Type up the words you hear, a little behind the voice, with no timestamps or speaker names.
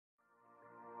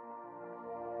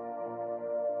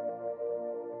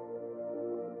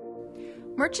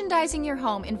Merchandising your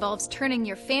home involves turning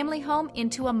your family home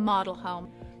into a model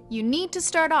home. You need to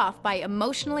start off by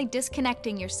emotionally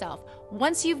disconnecting yourself.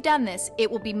 Once you've done this, it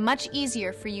will be much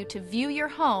easier for you to view your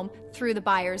home through the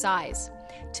buyer's eyes.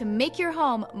 To make your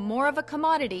home more of a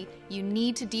commodity, you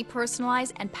need to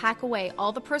depersonalize and pack away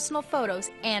all the personal photos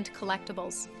and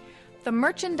collectibles. The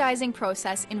merchandising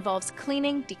process involves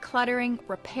cleaning, decluttering,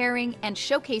 repairing, and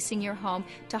showcasing your home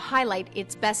to highlight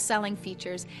its best-selling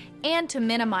features and to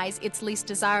minimize its least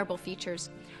desirable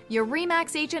features. Your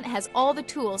RE/MAX agent has all the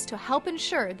tools to help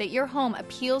ensure that your home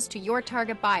appeals to your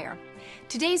target buyer.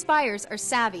 Today's buyers are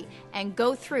savvy and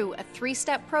go through a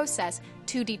 3-step process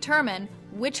to determine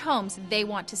which homes they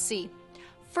want to see.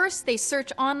 First, they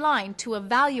search online to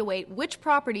evaluate which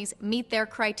properties meet their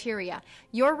criteria.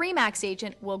 Your RE/MAX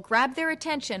agent will grab their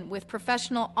attention with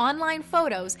professional online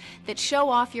photos that show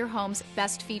off your home's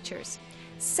best features.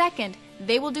 Second,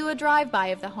 they will do a drive-by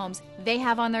of the homes they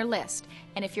have on their list,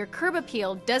 and if your curb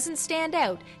appeal doesn't stand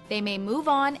out, they may move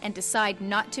on and decide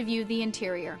not to view the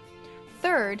interior.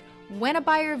 Third, when a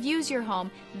buyer views your home,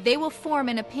 they will form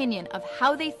an opinion of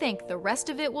how they think the rest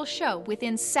of it will show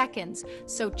within seconds,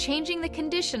 so changing the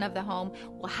condition of the home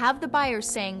will have the buyer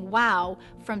saying wow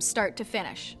from start to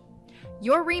finish.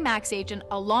 Your RE/MAX agent,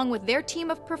 along with their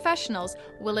team of professionals,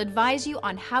 will advise you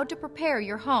on how to prepare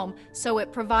your home so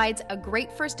it provides a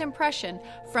great first impression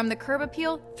from the curb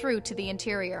appeal through to the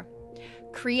interior.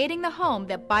 Creating the home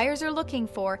that buyers are looking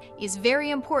for is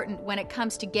very important when it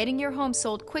comes to getting your home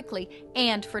sold quickly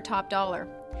and for top dollar.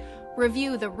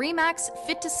 Review the RE/MAX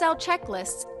Fit to Sell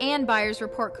checklists and buyer's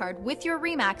report card with your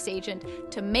RE/MAX agent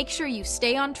to make sure you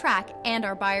stay on track and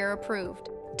are buyer approved.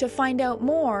 To find out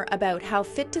more about how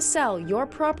fit to sell your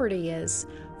property is,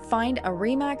 find a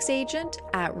RE/MAX agent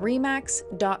at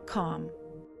remax.com.